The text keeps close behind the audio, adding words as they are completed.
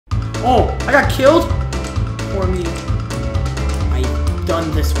Oh, I got killed? Poor me. I've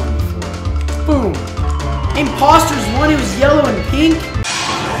done this one before. Boom. Imposter's one who's yellow and pink.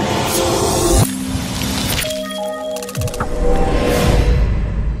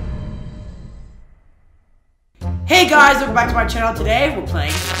 Hey guys, welcome back to my channel. Today we're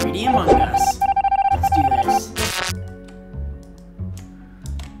playing 3D Among Us. Let's do this.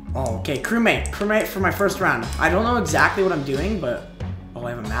 Oh, okay, crewmate for my first round. I don't know exactly what I'm doing, but I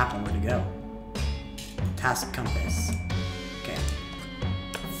have a map on where to go. Task compass. Okay.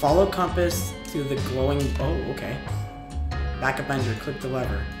 Follow compass to the glowing. Oh, okay. Backup engine. Click the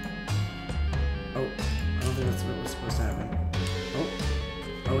lever. Oh, I don't think that's what was supposed to happen.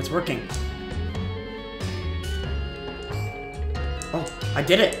 Oh, it's working. Oh, I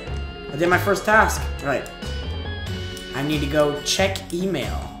did it. I did my first task. All right. I need to go check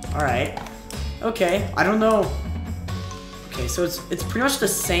email. All right. Okay. I don't know. Okay, so it's pretty much the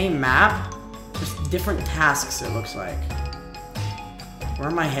same map, just different tasks. It looks like. Where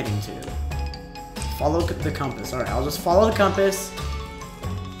am I heading to? Follow the compass. All right. I'll just follow the compass.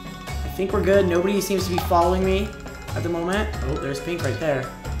 I think we're good. Nobody seems to be following me at the moment. Oh, there's pink right there.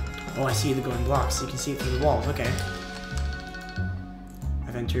 Oh, I see the glowing blocks. You can see it through the walls. Okay.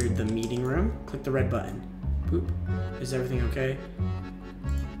 I've entered the meeting room. Click the red button. Boop. Is everything okay?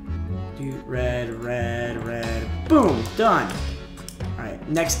 Do red. Boom! Done! Alright,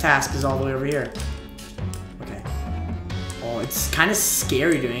 next task is all the way over here. Okay. Oh, it's kind of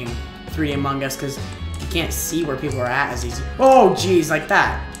scary doing 3D Among Us because you can't see where people are at as easy. Oh, geez, like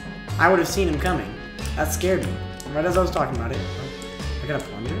that. I would have seen him coming. That scared me. Right as I was talking about it. Oh, I got a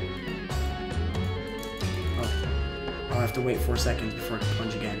plunger? I'll have to wait 4 seconds before I can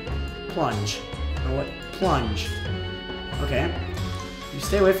plunge again. Plunge. You know what? Plunge. Okay. You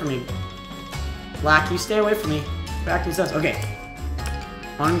stay away from me. Black, you stay away from me. Back to us. Okay.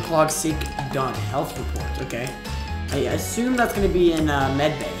 Unclog sink done. Health report. Okay. I assume that's going to be in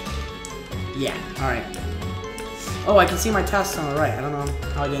medbay. Yeah. Alright. Oh, I can see my tasks on the right. I don't know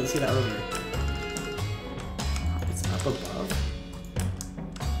how I didn't see that earlier. It's up above.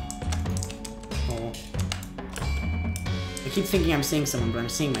 Oh. I keep thinking I'm seeing someone, but I'm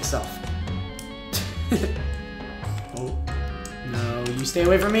seeing myself. Oh. No, you stay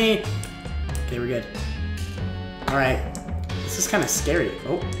away from me! Okay, we're good. Alright. This is kind of scary.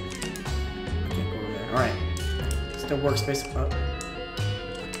 Oh. I can't go over there. Alright. Still workspace. Oh.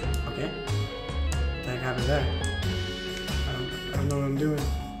 Okay. What the heck happened there? I don't know what I'm doing.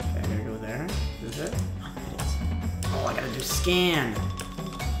 Okay, I gotta go there. Is it? Oh, it is. Oh, I gotta do scan.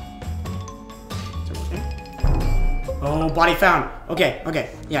 Is it working? Oh, body found. Okay.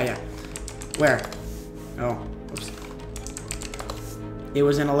 Yeah. Where? Oh, oops. It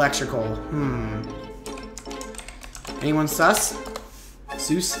was an electrical. Anyone sus?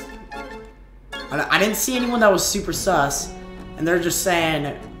 Sus? I didn't see anyone that was super sus, and they're just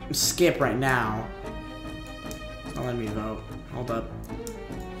saying skip right now. It's not letting me vote. Hold up.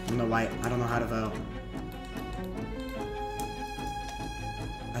 I'm the white. I don't know how to vote.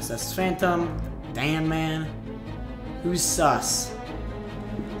 SS Phantom. Dan man. Who's sus?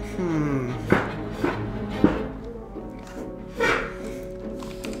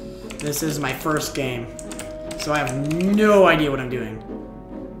 This is my first game, so I have no idea what I'm doing.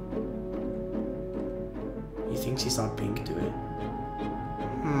 He thinks he saw pink do it.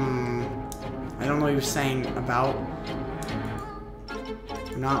 I don't know what you're saying about.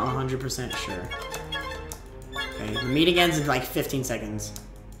 I'm not 100% sure. Okay, the meeting ends in like 15 seconds.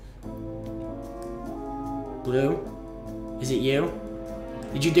 Blue? Is it you?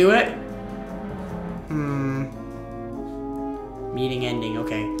 Did you do it? Meeting ending,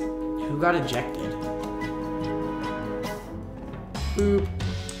 okay. Who got ejected? Boop.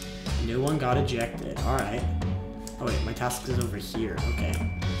 No one got ejected. Alright. Oh wait, my task is over here. Okay.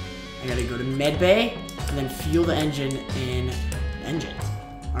 I gotta go to medbay and then fuel the engine in engines.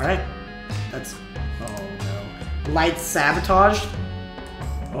 Alright. That's... Oh no. Lights sabotaged?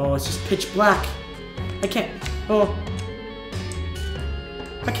 Oh, it's just pitch black. I can't... Oh.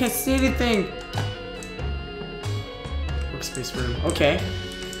 I can't see anything. Workspace room. Okay.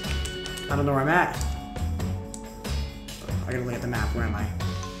 I don't know where I'm at. I gotta look at the map. Where am I?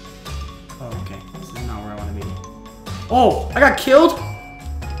 Oh, okay. This is not where I want to be. Oh! I got killed?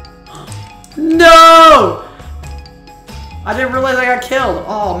 No! I didn't realize I got killed.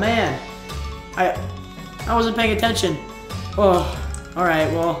 Oh, man. I wasn't paying attention. Oh.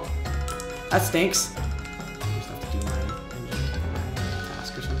 Alright, well. That stinks. I just have to do my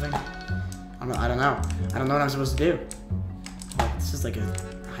task or something. I don't know. I don't know what I'm supposed to do. Oh, this is like a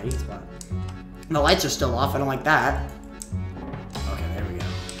hiding spot. And the lights are still off. I don't like that. Okay, there we go.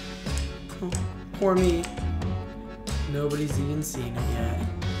 Poor me. Nobody's even seen it yet.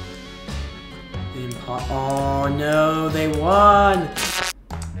 Oh no, they won!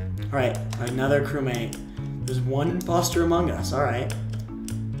 Alright, another crewmate. There's one imposter among us, alright.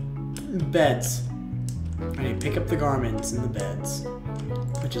 Beds. I need to pick up the garments in the beds.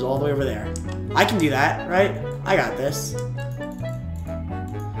 Which is all the way over there. I can do that, right? I got this. Okay,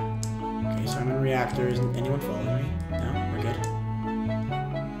 so I'm in reactors. Anyone following me? No? We're good.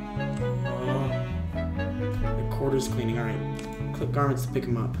 Oh. The quarters cleaning, alright. Click garments to pick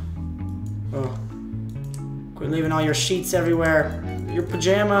them up. Oh. Quit leaving all your sheets everywhere. Your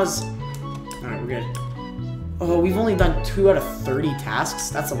pajamas. Alright, we're good. Oh, we've only done 2 out of 30 tasks?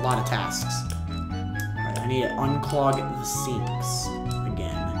 That's a lot of tasks. Alright, I need to unclog the sinks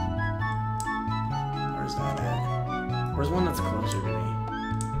again. Where's that at? Where's one that's closer to me?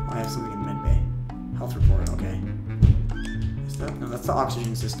 Oh, I have something in medbay. Health report, okay. Is that? No, that's the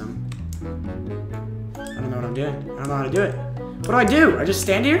oxygen system. I don't know what I'm doing. I don't know how to do it. What do I do? I just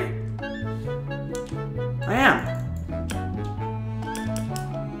stand here? I am.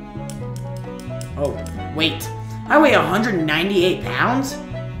 Oh, wait. I weigh 198 pounds?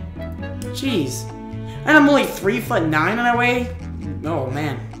 Jeez. And I'm only 3'9" and I weigh... Oh,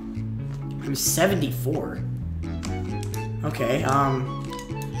 man. I'm 74. Okay,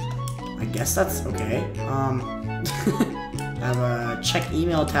 I guess that's okay. I have a check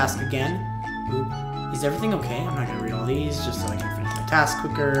email task again. Oop. Is everything okay? I'm not gonna read all these, just so I can finish my task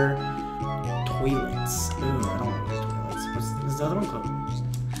quicker. Toilets. Ooh, I don't want those toilets. Is the other one closed?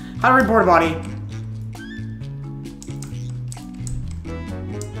 How to report a body?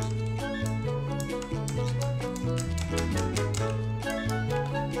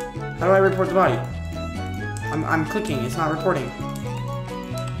 How do I report the body? I'm clicking, it's not reporting.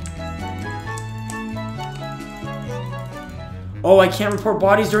 Oh, I can't report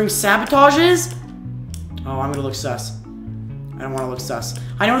bodies during sabotages? Oh, I'm gonna look sus. I don't want to look sus.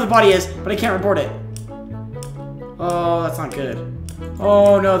 I know where the body is, but I can't report it. Oh, that's not good.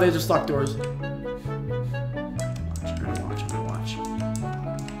 Oh no, they just locked doors. I'm gonna watch.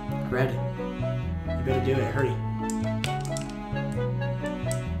 Red, you better do it, hurry.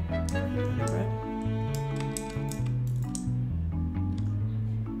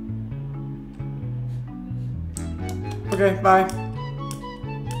 Okay, bye.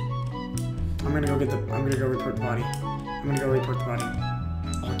 I'm gonna go report the body.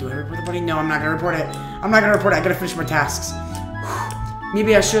 Oh, do I report the body? No, I'm not gonna report it. I gotta finish my tasks.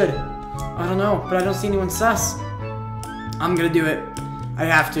 Maybe I should. I don't know, but I don't see anyone sus. I'm gonna do it. I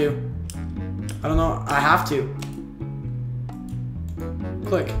have to. I don't know. I have to.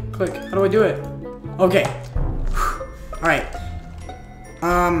 Click. How do I do it? Okay. Alright.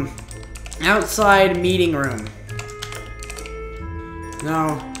 Outside meeting room.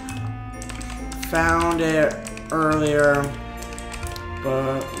 No. Found it earlier,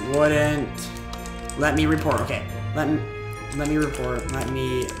 but wouldn't let me report. Okay. Let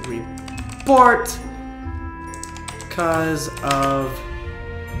me report. Because of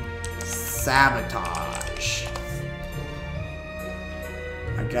sabotage.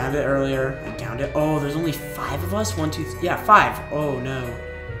 I got it earlier. I downed it. Oh, there's only 5 of us? 1, 2, 3. Yeah, 5. Oh, no.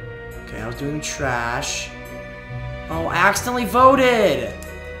 Okay, I was doing trash. Oh, I accidentally voted!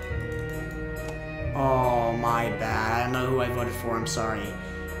 Oh, my bad. I don't know who I voted for. I'm sorry.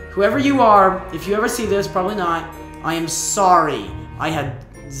 Whoever you are, if you ever see this, probably not, I am sorry. I had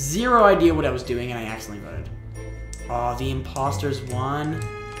 0 idea what I was doing, and I accidentally voted. Oh, the imposters won.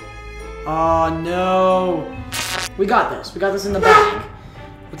 Oh, no. We got this. We got this in the bag.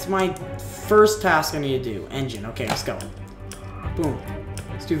 What's my first task I need to do? Engine. Okay, let's go. Boom.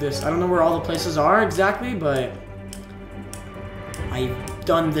 Let's do this. I don't know where all the places are exactly, but I've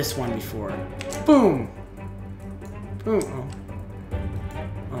done this one before. Boom! Boom. Oh.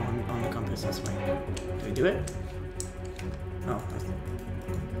 Oh, I'm on the compass. That's why. Did I do it? Oh.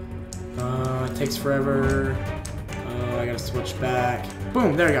 It takes forever. Oh, I gotta switch back.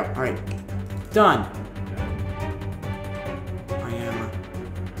 Boom! There we go. Alright. Done. I am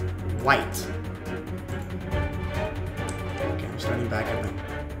white. Okay, I'm starting back up.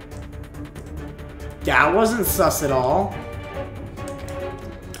 That wasn't sus at all.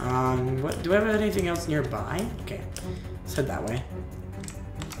 What? Do I have anything else nearby? Okay, let's head that way.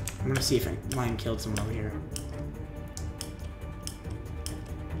 I'm gonna see if mine killed someone over here.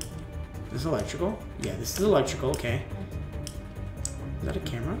 This is electrical? Yeah, this is electrical, okay. Is that a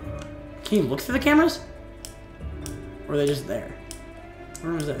camera? Can you look through the cameras? Or are they just there? What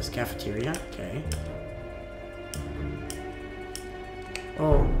room is this? Cafeteria? Okay.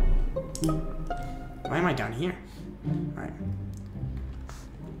 Oh. Why am I down here? Alright.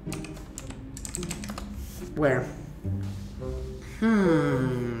 Where?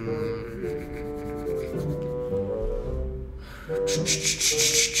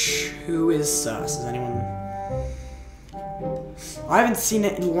 Who is sus? Is anyone... I haven't seen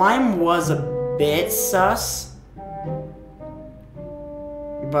it. Lime was a bit sus.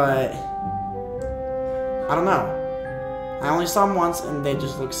 But... I don't know. I only saw them once and they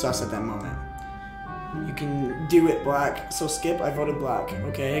just looked sus at that moment. You can do it, Black. So skip, I voted Black.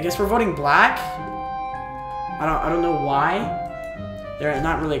 Okay, I guess we're voting Black? I don't know why. They're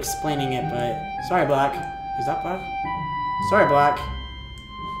not really explaining it, but... Sorry, Black. Is that Black? Sorry, Black.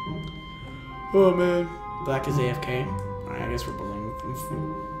 Oh, man. Black is AFK. Alright, I guess we're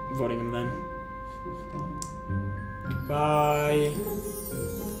voting him then. Goodbye.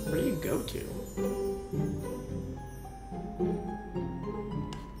 Where do you go to?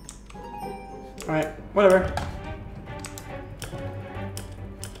 Alright, whatever.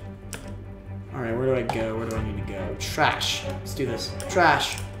 Alright, where do I go? Where do I need to go? Trash. Let's do this.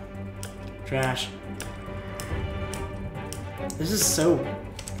 Trash. Trash. This is so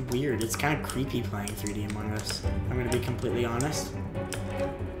weird. It's kind of creepy playing 3D Among Us. I'm going to be completely honest.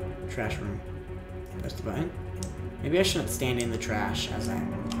 Trash room. Press the button. Maybe I shouldn't stand in the trash as I'm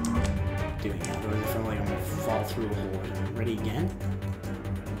doing it. Otherwise I feel like I'm going to fall through a hole. Ready again?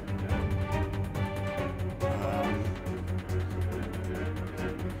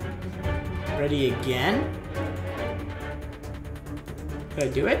 Ready again? Did I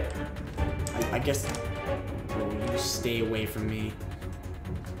do it? I guess... Oh, you stay away from me.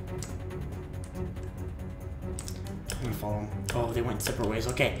 I'm gonna follow them. Oh, they went separate ways.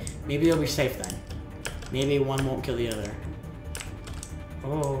 Okay, maybe they'll be safe then. Maybe one won't kill the other.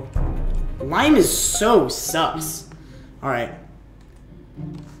 Oh. Lime is so sus. Alright.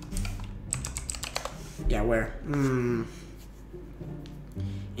 Yeah, where?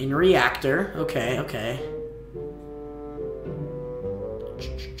 In reactor. Okay, okay.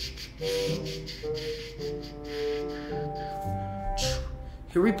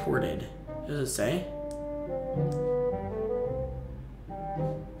 Who reported? What does it say?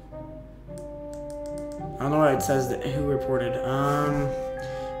 I don't know what it says. That who reported?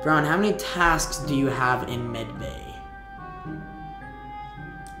 Brown, how many tasks do you have in medbay?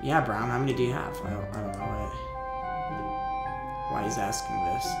 Yeah, Brown, how many do you have? I don't know why he's asking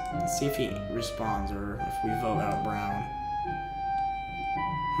this. Let's see if he responds or if we vote out Brown.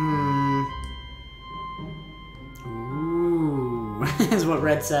 Ooh, is what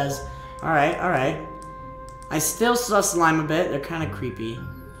Red says. Alright, alright. I still sus Lime a bit. They're kind of creepy.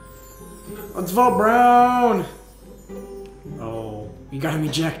 Let's vote Brown! Oh, we got him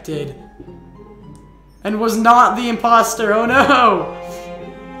ejected. And was not the imposter. Oh no!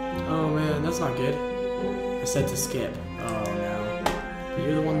 Oh man, that's not good. I said to skip. Oh no. But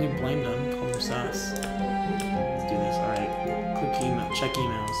you're the one who blamed him. Call him sus. Let's do this. Alright. Click email. Check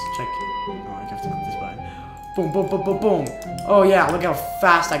emails. Check. Oh, I have to click this button. Boom, boom, boom, boom, boom. Oh yeah, look how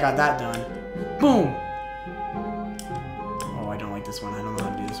fast I got that done. Boom! Oh, I don't like this one. I don't know how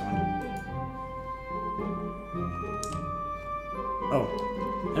to do this one. Oh,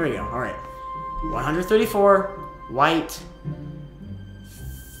 there we go. Alright. 134. White.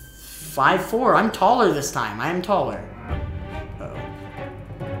 5'4". I'm taller this time. I am taller. Uh-oh.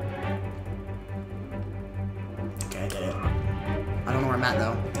 Okay, I did it. I don't know where I'm at,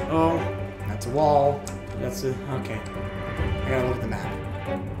 though. Oh, that's a wall. That's a... Okay. I gotta look at the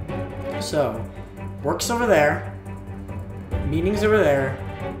map. So, work's over there. Meeting's over there.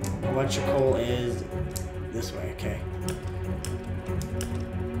 Electrical is this way. Okay.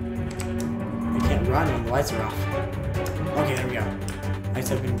 I can't run when the lights are off. Okay, there we go. Lights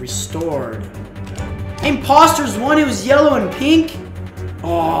have been restored. Imposter's one who was yellow and pink?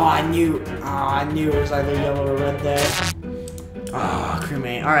 Oh, I knew it was either yellow or red there. Oh,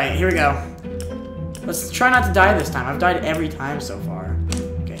 crewmate. Alright, here we go. Let's try not to die this time. I've died every time so far.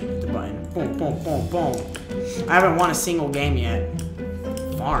 Okay, hit the button. Boom, boom, boom, boom. I haven't won a single game yet.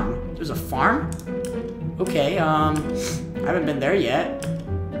 Farm? There's a farm? Okay, I haven't been there yet.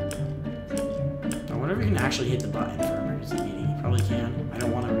 I wonder if we can actually hit the button for emergency meeting. You probably can. I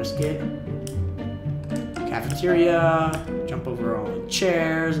don't want to risk it. Cafeteria. Jump over all the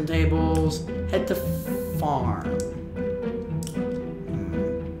chairs and tables. Head to farm.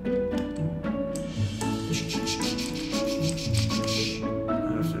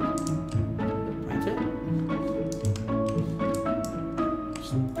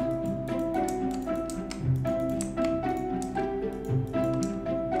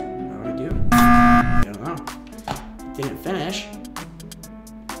 Didn't finish.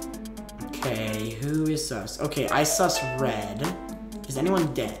 Okay, who is sus? Okay, I sus red. Is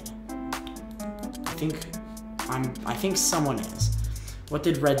anyone dead? I think I think someone is. What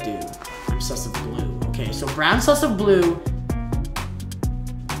did red do? I'm sus of blue. Okay, so brown sus of blue.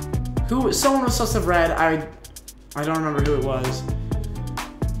 Someone was sus of red. I don't remember who it was.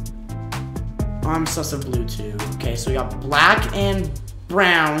 I'm sus of blue too. Okay, so we got black and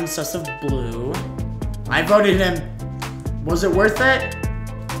brown sus of blue. I voted him. Was it worth it?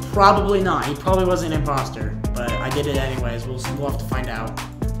 Probably not. He probably wasn't an imposter, but I did it anyways. We'll have to find out.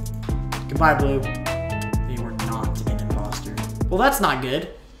 Goodbye, blue. They were not an imposter. Well, that's not good.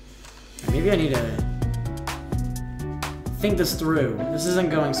 Maybe I need to think this through. This isn't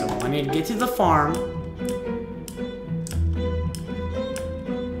going so well. I need to get to the farm.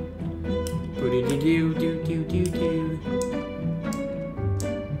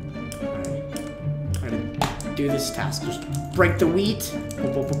 Do this task. Just break the wheat.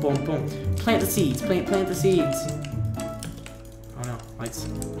 Boom, boom, boom, boom, boom. Plant the seeds. Plant the seeds. Oh no, lights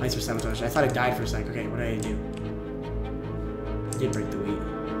are sabotaged. I thought it died for a second. Okay, what did I do? I did break the wheat.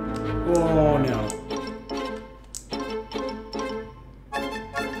 Oh no.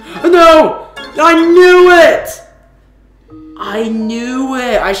 No! I knew it! I knew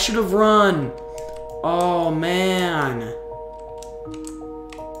it! I should have run. Oh man.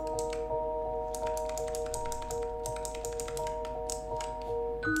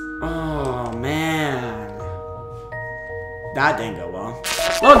 Oh, man. That didn't go well.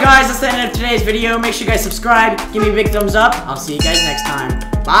 Well, guys, that's the end of today's video. Make sure you guys subscribe. Give me a big thumbs up. I'll see you guys next time.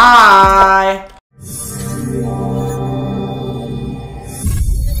 Bye!